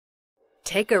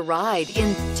Take a ride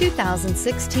in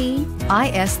 2016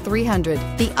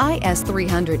 IS300. The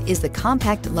IS300 is the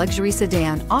compact luxury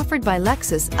sedan offered by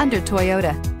Lexus under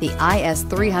Toyota. The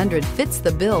IS300 fits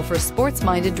the bill for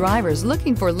sports-minded drivers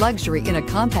looking for luxury in a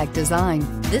compact design.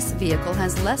 This vehicle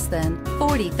has less than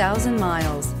 40,000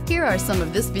 miles. Here are some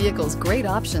of this vehicle's great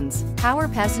options: power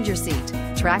passenger seat,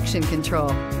 traction control,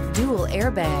 dual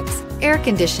airbags, air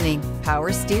conditioning,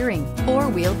 power steering,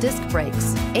 four-wheel disc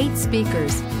brakes, 8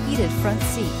 speakers, heated front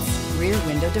seats, rear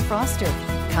window defroster,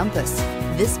 compass.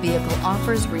 This vehicle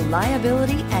offers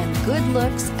reliability and good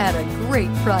looks at a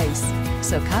great price.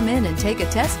 So come in and take a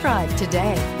test drive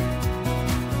today.